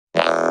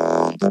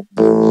the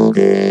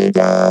boogie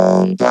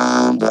down,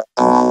 down the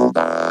all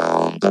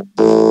down, the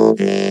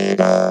boogie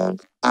down,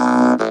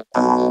 the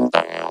all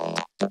down,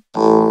 the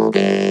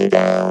boogie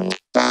down,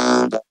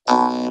 down the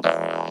all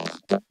down.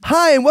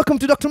 Hi and welcome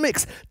to Dr.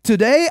 Mix.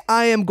 Today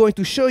I am going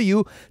to show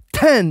you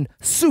 10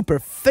 super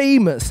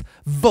famous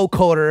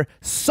vocoder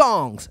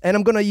songs, and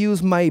I'm gonna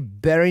use my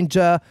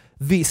Behringer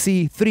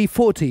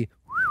VC340.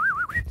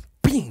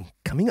 Bing,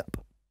 coming up.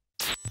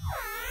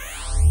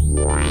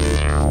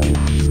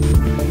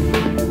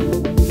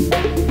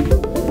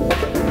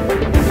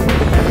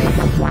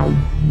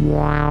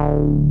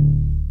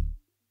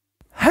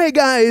 Hey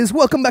guys,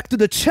 welcome back to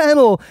the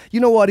channel.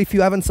 You know what, if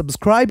you haven't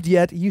subscribed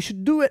yet, you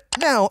should do it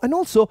now, and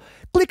also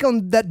click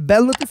on that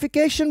bell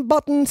notification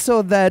button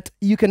so that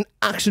you can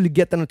actually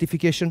get the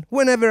notification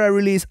whenever I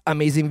release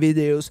amazing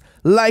videos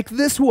like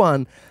this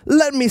one.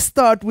 Let me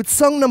start with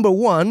song number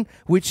 1,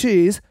 which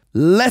is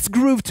Let's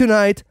Groove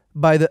Tonight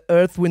by the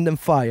Earth, Wind and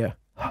Fire.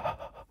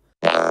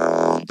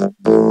 Down the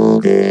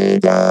boogie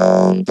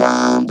down,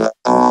 down the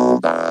all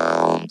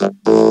down, the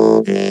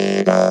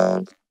boogie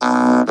down,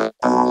 the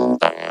all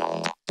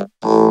down, the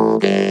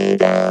boogie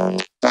down,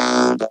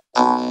 down the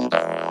all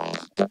down,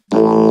 the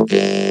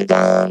boogie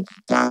down,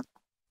 down.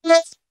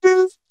 Let's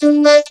groove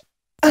tonight.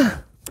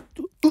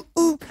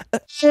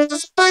 Share the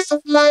spice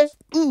of life.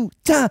 Ooh,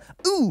 ta,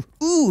 ooh,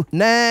 ooh.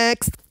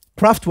 Next,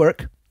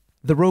 Kraftwerk,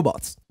 The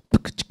Robots.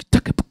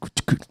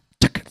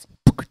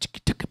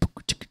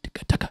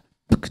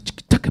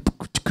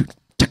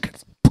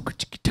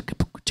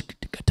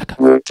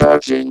 We're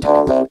touching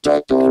hollow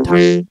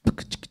territory,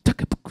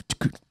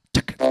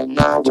 and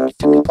now we're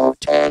full of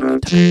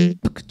energy.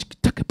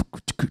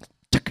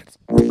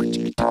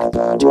 We are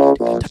the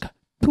robots.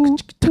 We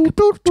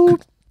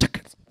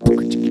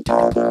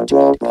are the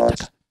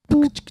robots. We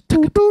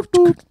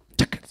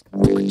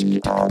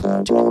are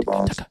the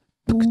robots.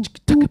 We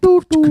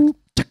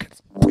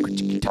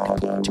are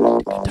the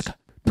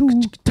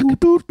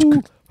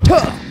robots.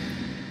 Huh.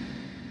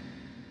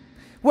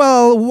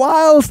 Well,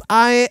 whilst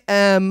I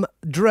am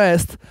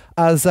dressed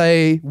as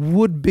a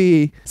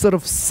would-be sort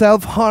of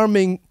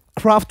self-harming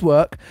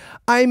Kraftwerk,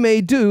 I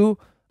may do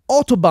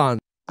Autobahn.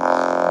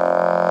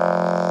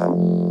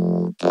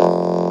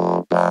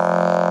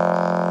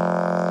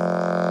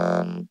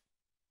 Autobahn.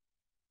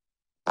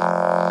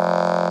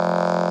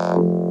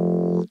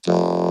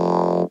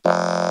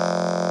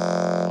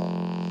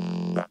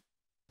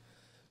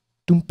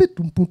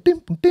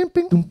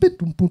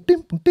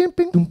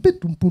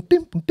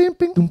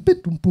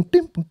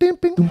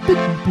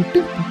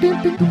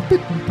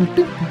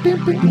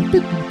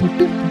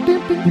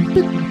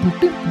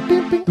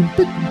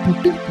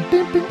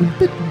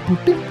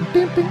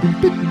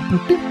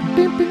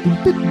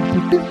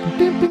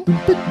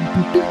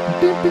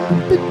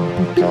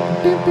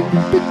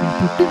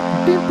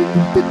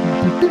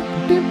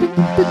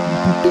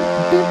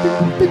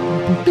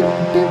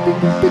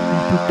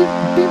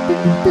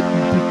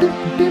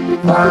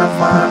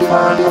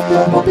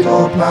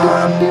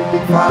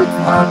 Autobahn.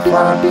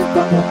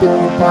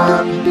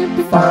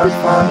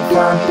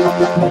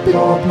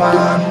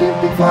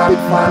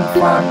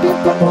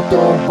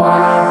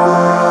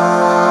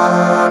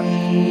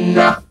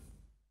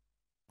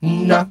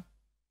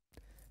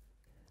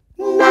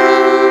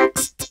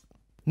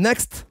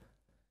 Next,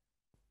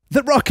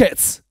 The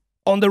Rockets,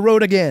 On the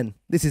Road Again.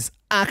 This is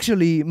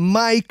actually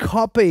my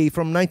copy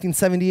from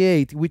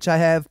 1978, which I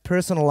have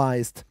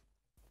personalized.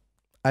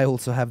 I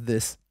also have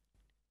this.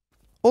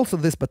 Also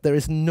this, but there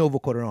is no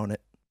vocoder on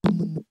it.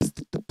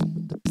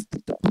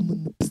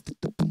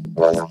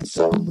 Well, I'm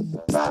so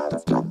proud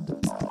of them.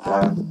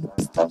 I'm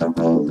on the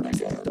road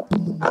again.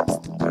 I'm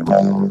on the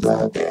road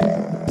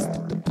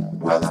again.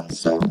 Well, I'm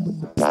so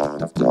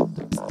proud of them.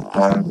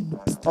 I'm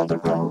on the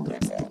road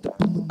again.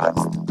 I'm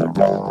on the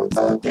road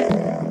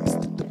again.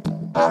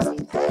 I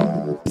don't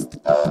care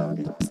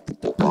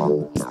to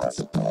go my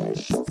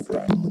special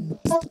friend.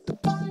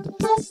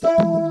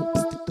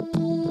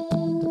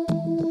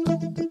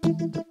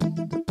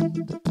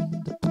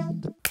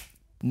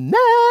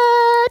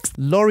 Next,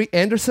 Laurie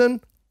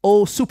Anderson,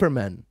 Oh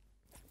Superman.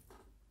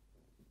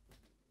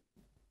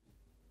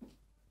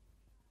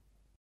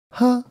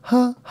 Ha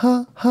ha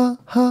ha ha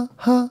ha ha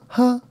ha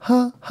ha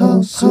ha.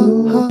 Oh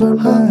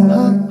Superman.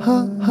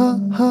 Ha ha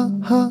ha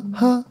ha ha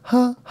ha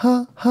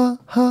ha ha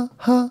ha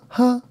ha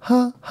ha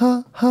ha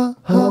ha ha.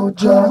 Oh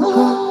John.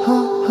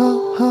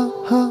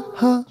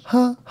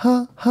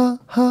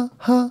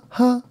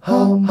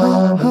 Oh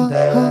Mom and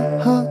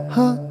Dad.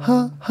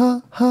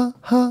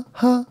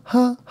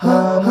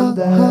 Mom and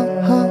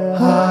Dad.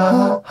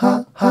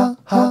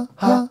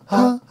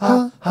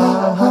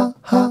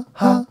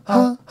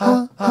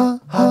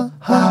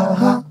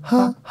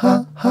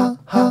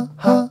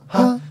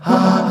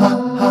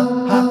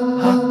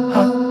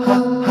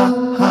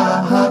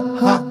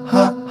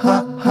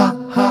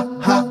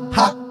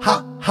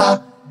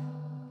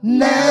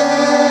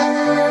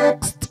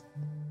 Next!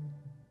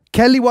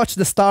 Kelly Watch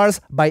the Stars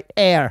by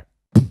Air.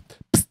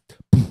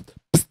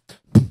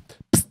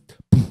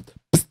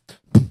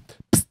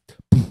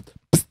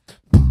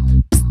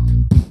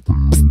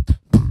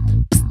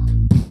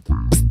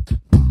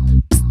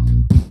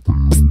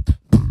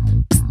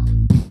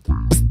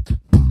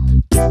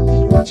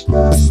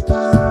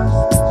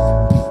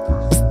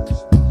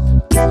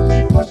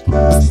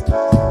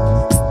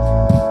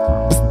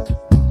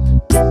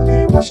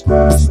 what's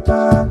the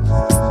stars.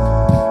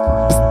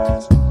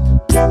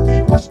 Tell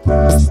me what's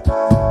the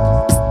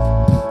stars.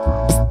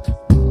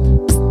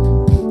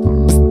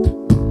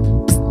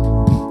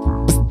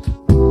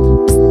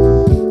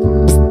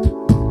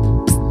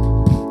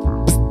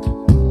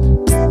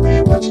 Tell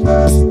me what's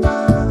the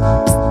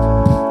stars.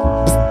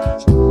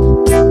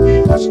 Tell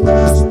me what's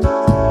the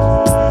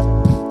stars.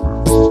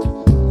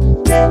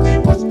 Tell me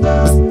what's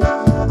the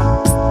stars.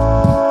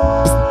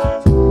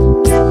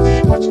 Tell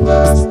me what's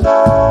the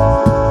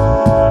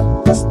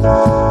stars. The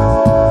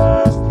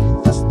stars.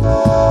 The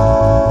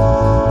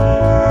stars.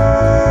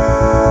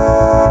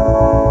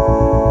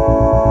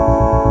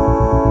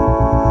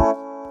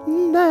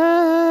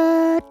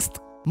 Next,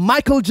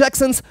 Michael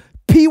Jackson's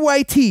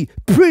PYT,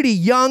 Pretty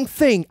Young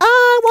Thing.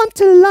 I want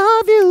to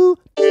love you.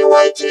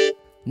 PYT.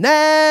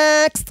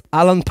 Next,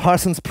 Alan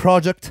Parsons'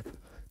 project,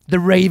 The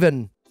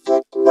Raven.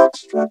 The clock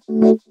struck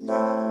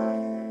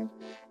midnight,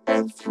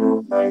 and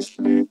through my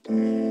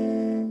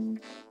sleeping,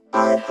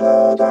 I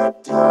heard a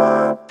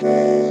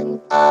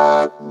tapping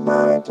at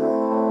my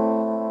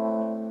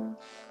door.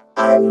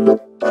 I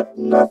looked but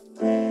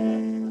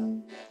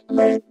nothing,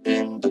 lay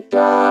in the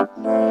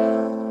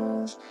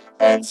darkness,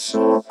 and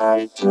so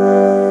I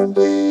turned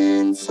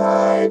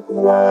inside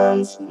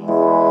once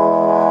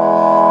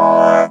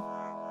more.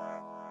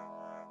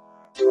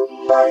 To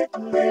my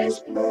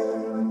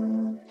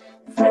amazement,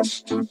 there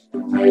stood the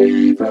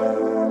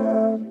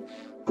raven,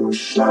 whose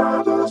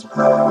shadows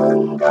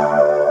hung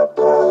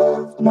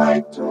above my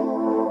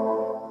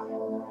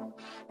door.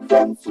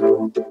 Then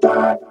through the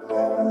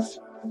darkness,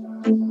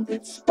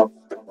 it spoke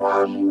the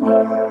one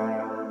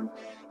word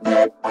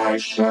that I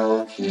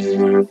shall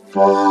hear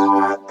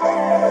forevermore.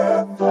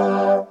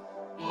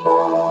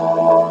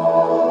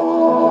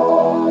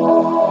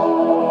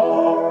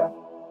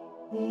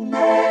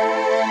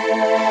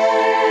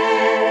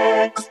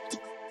 Next.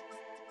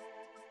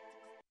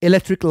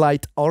 Electric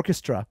Light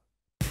Orchestra,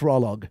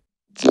 Prologue.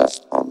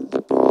 Just on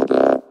the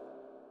border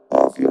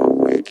of your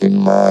waking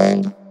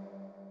mind,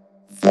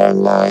 there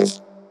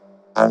lies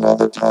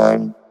another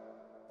time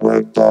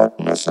where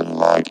darkness and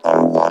light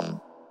are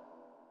one.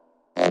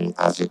 And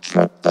as you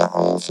tread the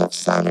halls of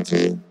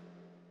sanity,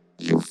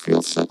 you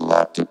feel so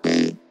glad to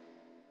be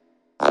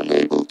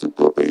unable to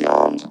go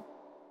beyond.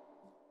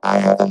 I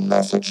have a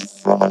message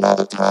from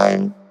another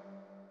time.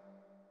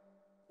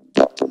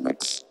 Dr.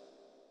 Mix.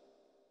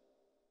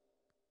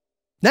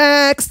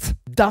 Next,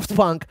 Daft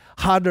Punk,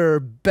 Harder,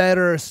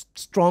 Better,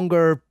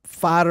 Stronger,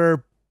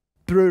 Fatter,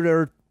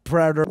 Brooder,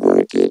 Prouder.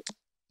 Work it,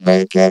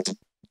 make it,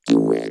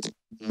 do it.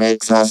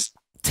 Makes us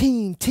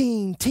Teen,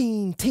 teen,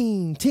 teen,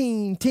 teen,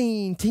 teen,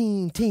 teen,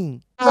 teen,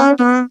 teen.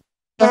 harder,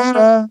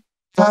 better,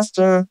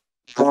 faster,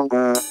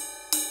 stronger.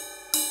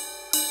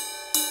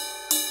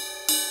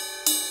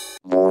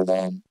 More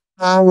than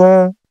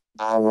hour,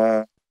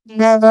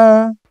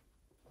 never.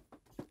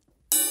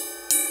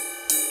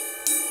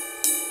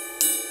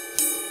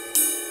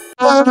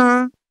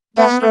 Harder,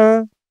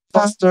 better,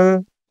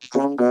 faster,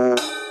 stronger.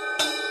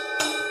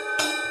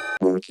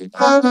 Work it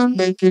harder,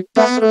 make it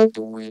better,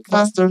 do it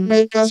faster,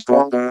 make us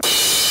stronger.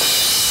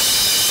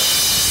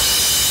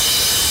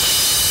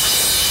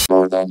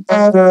 More than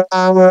ever,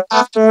 hour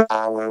after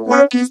hour,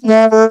 work is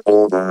never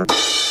over.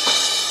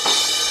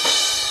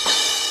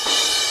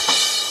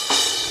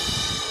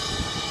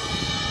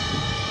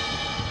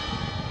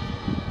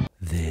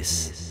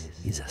 This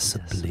is a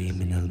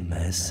subliminal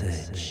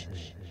message.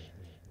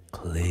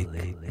 Click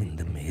in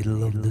the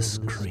middle of the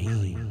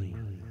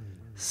screen.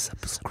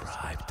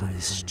 Subscribe to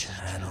this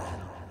channel.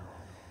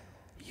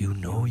 You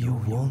know you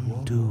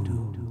want to.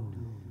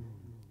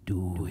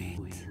 Do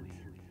it.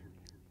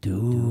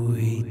 Do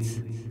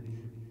it.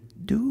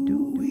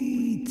 Do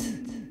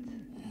it.